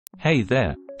Hey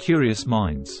there, curious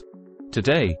minds.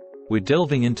 Today, we're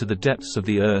delving into the depths of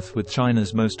the Earth with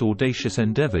China's most audacious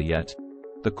endeavor yet,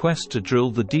 the quest to drill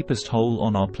the deepest hole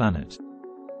on our planet.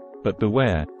 But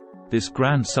beware, this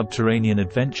grand subterranean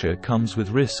adventure comes with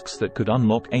risks that could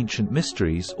unlock ancient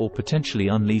mysteries or potentially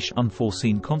unleash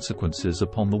unforeseen consequences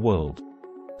upon the world.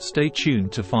 Stay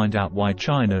tuned to find out why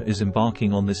China is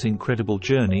embarking on this incredible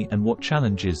journey and what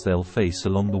challenges they'll face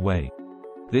along the way.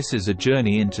 This is a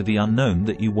journey into the unknown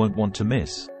that you won't want to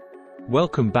miss.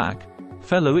 Welcome back,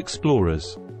 fellow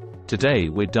explorers. Today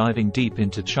we're diving deep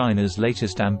into China's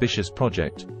latest ambitious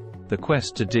project, the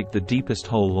quest to dig the deepest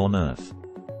hole on Earth.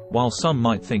 While some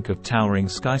might think of towering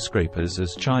skyscrapers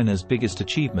as China's biggest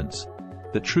achievements,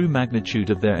 the true magnitude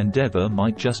of their endeavor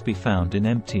might just be found in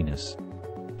emptiness.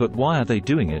 But why are they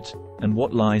doing it, and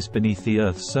what lies beneath the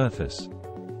Earth's surface?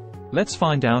 Let's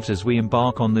find out as we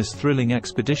embark on this thrilling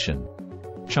expedition.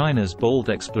 China's bold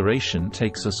exploration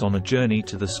takes us on a journey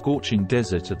to the scorching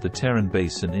desert of the Terran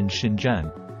Basin in Xinjiang,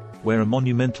 where a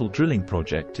monumental drilling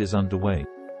project is underway.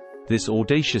 This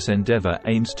audacious endeavor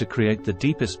aims to create the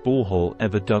deepest borehole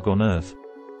ever dug on Earth,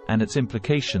 and its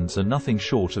implications are nothing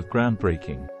short of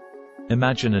groundbreaking.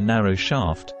 Imagine a narrow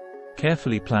shaft,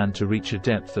 carefully planned to reach a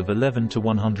depth of 11 to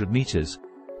 100 meters,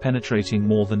 penetrating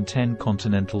more than 10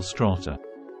 continental strata.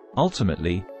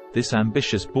 Ultimately, this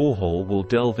ambitious borehole will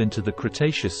delve into the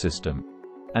Cretaceous system,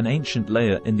 an ancient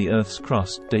layer in the Earth's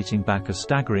crust dating back a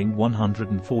staggering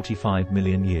 145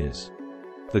 million years.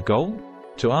 The goal?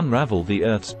 To unravel the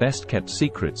Earth's best-kept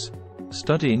secrets,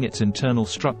 studying its internal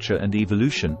structure and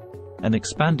evolution, and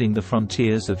expanding the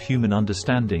frontiers of human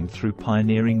understanding through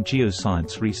pioneering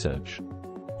geoscience research.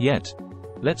 Yet,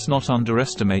 let's not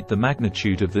underestimate the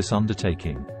magnitude of this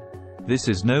undertaking. This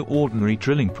is no ordinary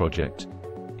drilling project.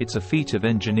 It's a feat of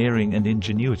engineering and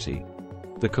ingenuity.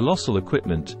 The colossal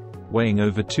equipment, weighing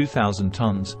over 2,000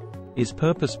 tons, is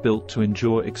purpose-built to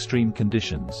endure extreme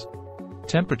conditions.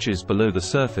 Temperatures below the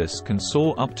surface can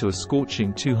soar up to a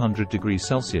scorching 200 degrees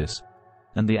Celsius,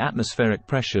 and the atmospheric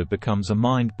pressure becomes a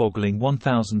mind-boggling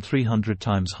 1,300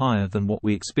 times higher than what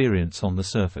we experience on the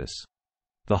surface.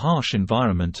 The harsh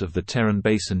environment of the Terran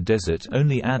Basin desert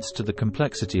only adds to the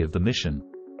complexity of the mission,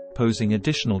 posing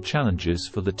additional challenges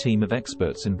for the team of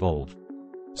experts involved.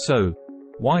 So,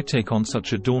 why take on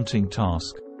such a daunting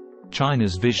task?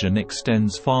 China's vision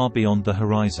extends far beyond the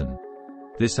horizon.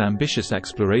 This ambitious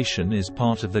exploration is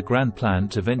part of the grand plan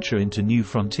to venture into new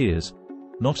frontiers,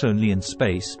 not only in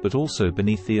space but also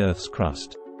beneath the Earth's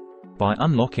crust. By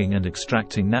unlocking and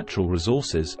extracting natural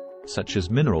resources, such as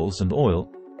minerals and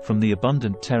oil, from the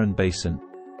abundant Terran Basin,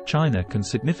 China can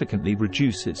significantly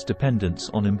reduce its dependence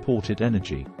on imported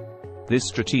energy. This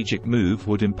strategic move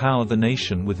would empower the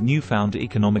nation with newfound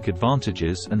economic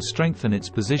advantages and strengthen its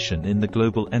position in the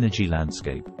global energy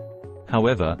landscape.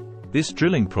 However, this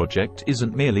drilling project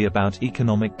isn't merely about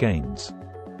economic gains.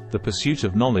 The pursuit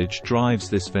of knowledge drives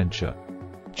this venture.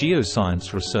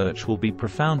 Geoscience research will be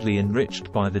profoundly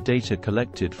enriched by the data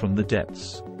collected from the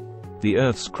depths. The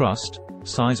Earth's crust,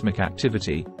 seismic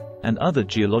activity, and other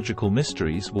geological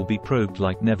mysteries will be probed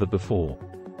like never before.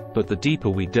 But the deeper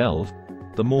we delve,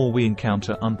 the more we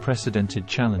encounter unprecedented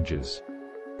challenges.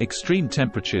 Extreme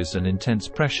temperatures and intense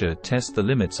pressure test the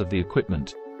limits of the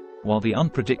equipment, while the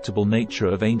unpredictable nature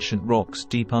of ancient rocks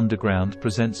deep underground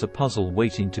presents a puzzle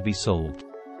waiting to be solved.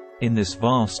 In this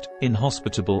vast,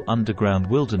 inhospitable underground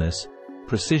wilderness,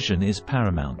 precision is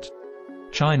paramount.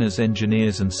 China's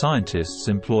engineers and scientists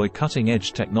employ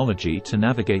cutting-edge technology to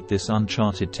navigate this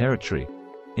uncharted territory,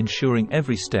 ensuring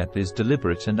every step is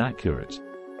deliberate and accurate.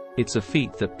 It's a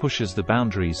feat that pushes the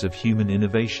boundaries of human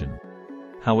innovation.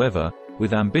 However,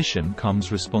 with ambition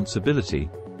comes responsibility,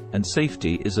 and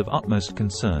safety is of utmost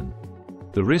concern.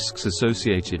 The risks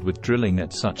associated with drilling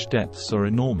at such depths are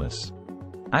enormous.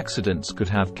 Accidents could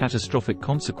have catastrophic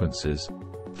consequences,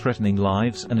 threatening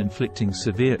lives and inflicting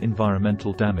severe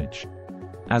environmental damage.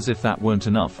 As if that weren't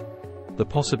enough, the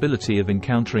possibility of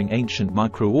encountering ancient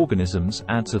microorganisms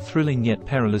adds a thrilling yet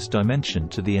perilous dimension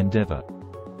to the endeavor.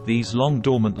 These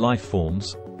long-dormant life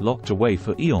forms, locked away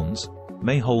for eons,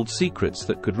 may hold secrets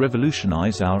that could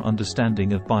revolutionize our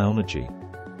understanding of biology.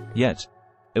 Yet,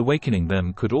 awakening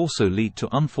them could also lead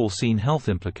to unforeseen health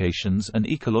implications and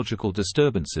ecological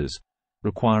disturbances,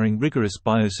 requiring rigorous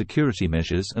biosecurity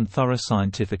measures and thorough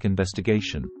scientific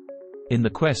investigation. In the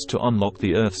quest to unlock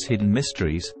the Earth's hidden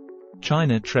mysteries,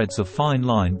 China treads a fine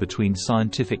line between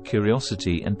scientific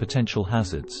curiosity and potential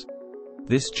hazards.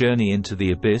 This journey into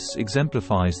the abyss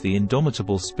exemplifies the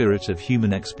indomitable spirit of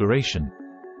human exploration,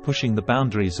 pushing the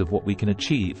boundaries of what we can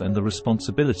achieve and the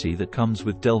responsibility that comes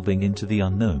with delving into the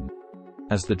unknown.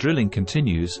 As the drilling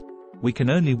continues, We can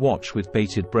only watch with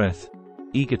bated breath,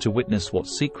 eager to witness what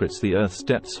secrets the Earth's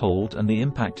depths hold and the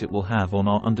impact it will have on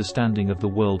our understanding of the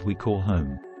world we call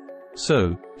home.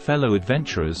 So, fellow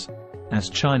adventurers, as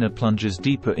China plunges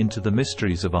deeper into the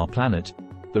mysteries of our planet,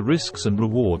 the risks and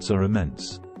rewards are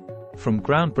immense. From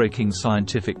groundbreaking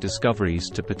scientific discoveries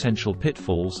to potential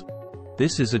pitfalls,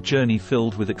 this is a journey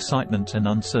filled with excitement and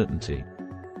uncertainty.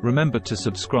 Remember to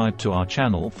subscribe to our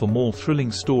channel for more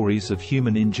thrilling stories of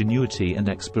human ingenuity and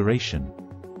exploration.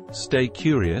 Stay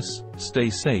curious, stay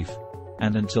safe,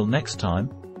 and until next time,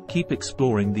 keep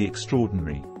exploring the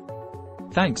extraordinary.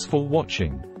 Thanks for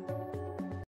watching.